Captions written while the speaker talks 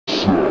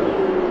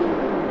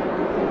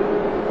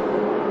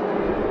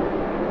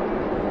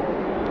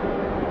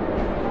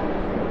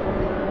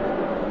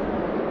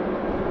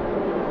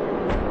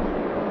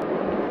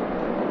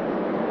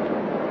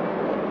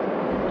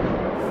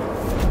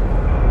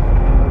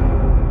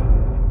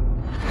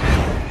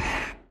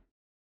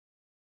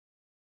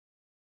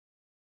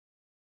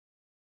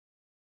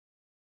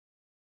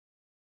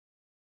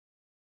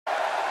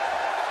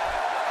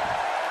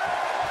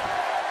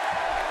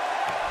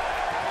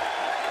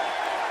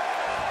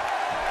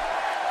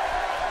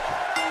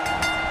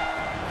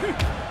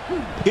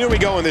Here we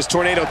go in this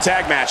tornado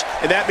tag match,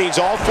 and that means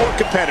all 4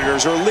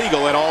 competitors are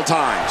legal at all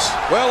times.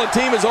 Well, a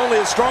team is only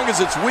as strong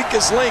as its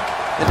weakest link,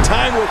 and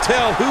time will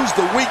tell who's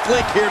the weak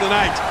link here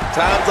tonight.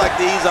 Times like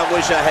these, I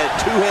wish I had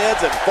 2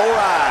 heads and 4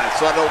 eyes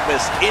so I don't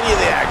miss any of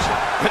the action.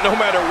 And no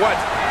matter what,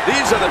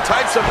 these are the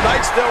types of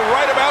nights they'll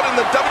write about in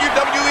the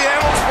WWE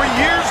annals for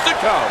years to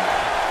come.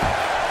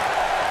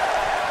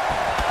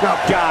 Oh,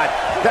 God,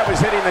 that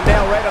was hitting the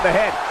nail right on the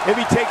head. If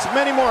he takes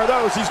many more of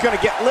those, he's going to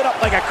get lit up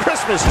like a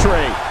Christmas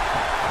tree.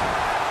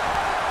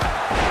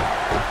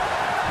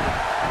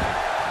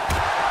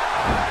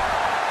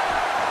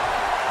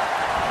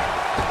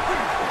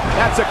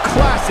 That's a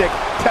classic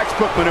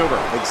textbook maneuver.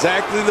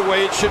 Exactly the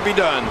way it should be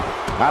done.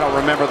 I don't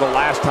remember the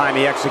last time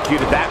he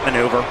executed that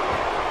maneuver.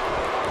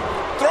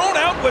 Thrown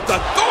out with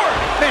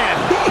authority. Man,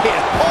 he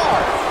hit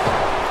hard.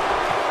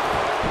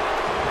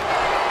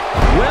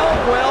 Well,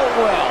 well,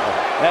 well.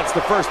 That's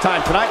the first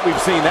time tonight we've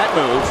seen that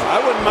move.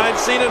 I wouldn't mind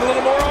seeing it a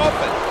little more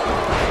often.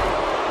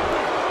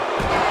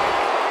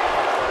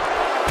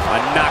 A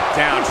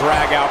knockdown,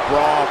 drag-out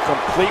brawl,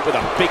 complete with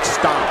a big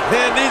stomp.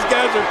 Man, these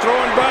guys are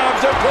throwing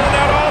bombs. They're pulling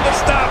out all the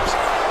stops.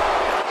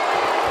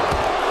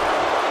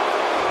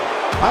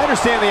 I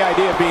understand the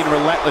idea of being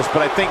relentless,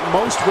 but I think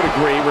most would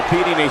agree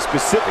repeating a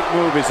specific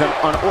move is an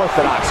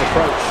unorthodox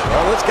approach.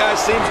 Well, this guy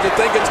seems to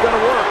think it's going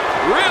to work.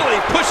 Really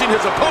pushing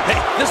his opponent.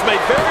 Hey, this may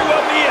very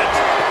well be it.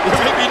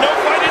 There may be no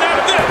fighting out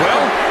of this.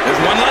 Well,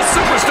 there's one less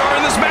superstar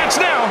in this match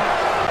now.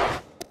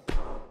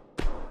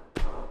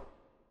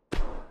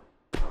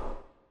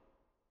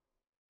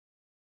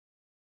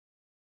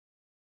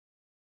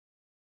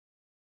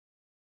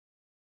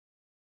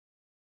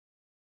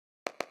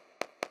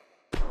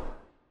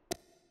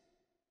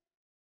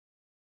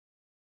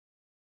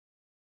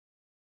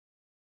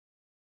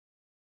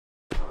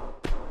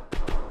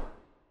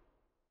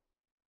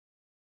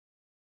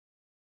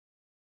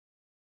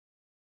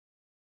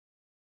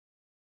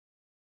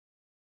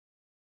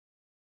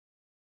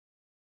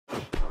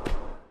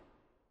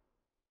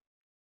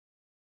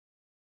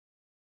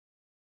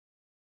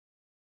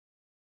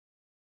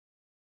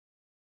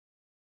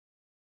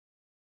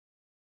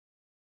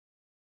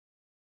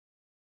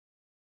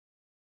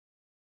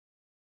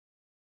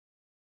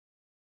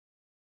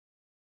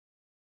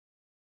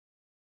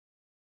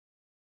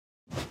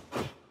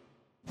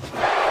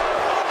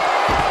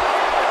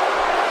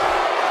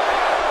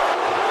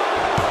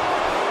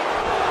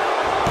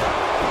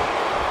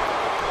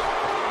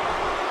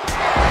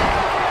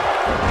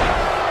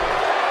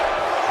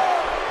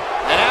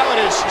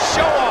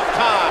 Show-off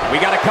time. We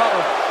got to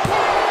cover.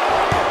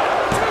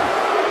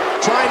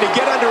 Trying to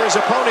get under his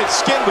opponent's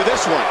skin with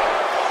this one.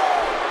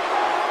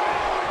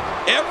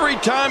 Every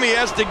time he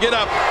has to get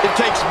up, it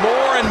takes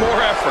more and more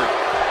effort.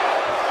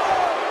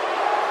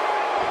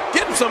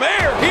 Getting some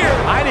air here.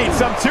 I need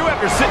some too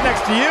after sitting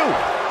next to you.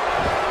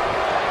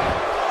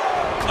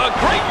 A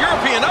great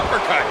European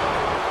uppercut.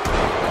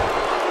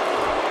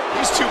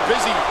 He's too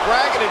busy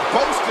bragging and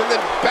boasting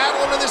than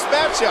battling in this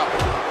matchup.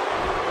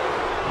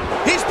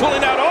 He's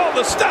pulling out all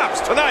the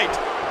stops tonight.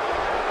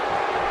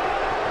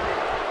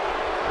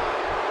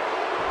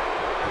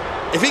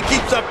 If he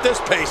keeps up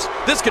this pace,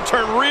 this could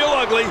turn real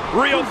ugly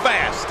real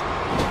fast.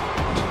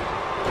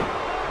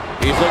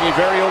 He's looking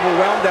very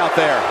overwhelmed out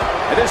there.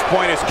 At this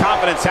point, his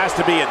confidence has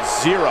to be at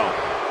 0.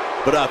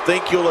 But I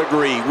think you'll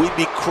agree, we'd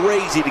be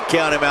crazy to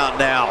count him out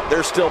now.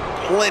 There's still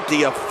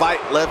plenty of fight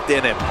left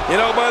in him. You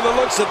know, by the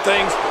looks of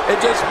things, it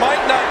just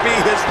might not be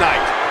his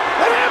night.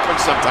 That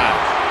happens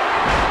sometimes.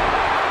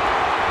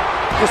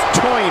 Just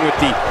toying with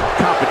the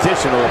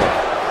competition a little.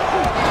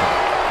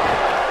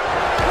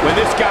 When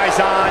this guy's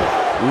on,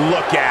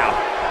 look out.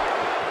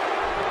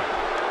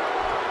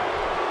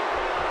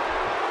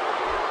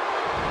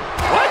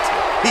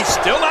 What? He's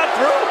still not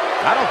through?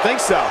 I don't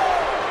think so.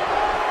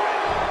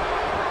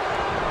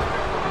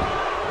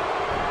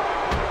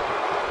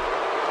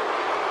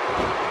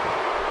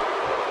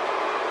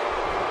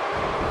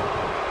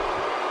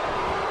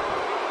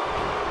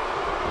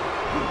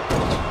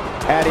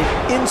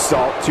 Adding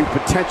insult to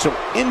potential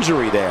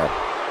injury there.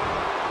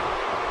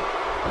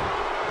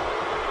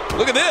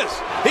 Look at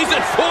this. He's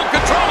in full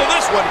control of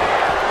this one.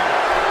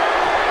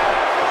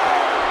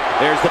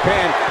 There's the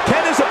pin.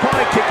 Can his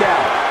opponent kick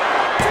out?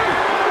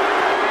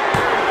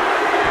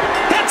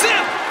 That's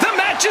it. The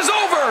match is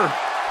over.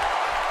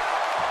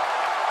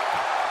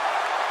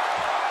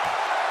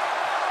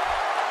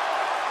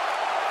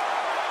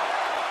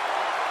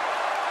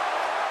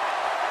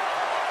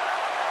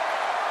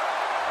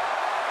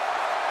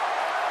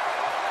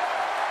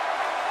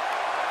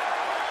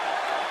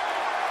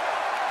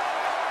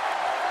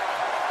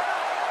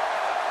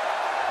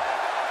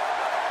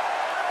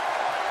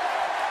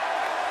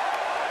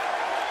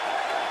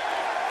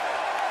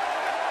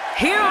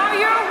 Here are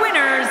your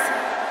winners,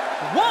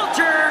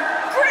 Walter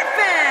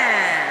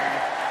Griffin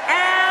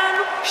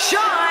and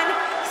Sean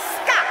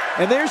Scott.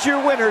 And there's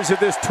your winners of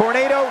this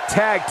Tornado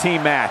Tag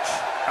Team match.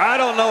 I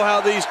don't know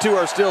how these two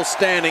are still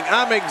standing.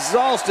 I'm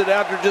exhausted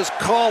after just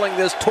calling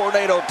this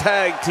Tornado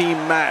Tag Team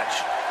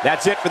match.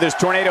 That's it for this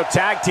Tornado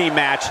Tag Team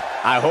match.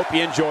 I hope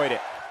you enjoyed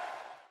it.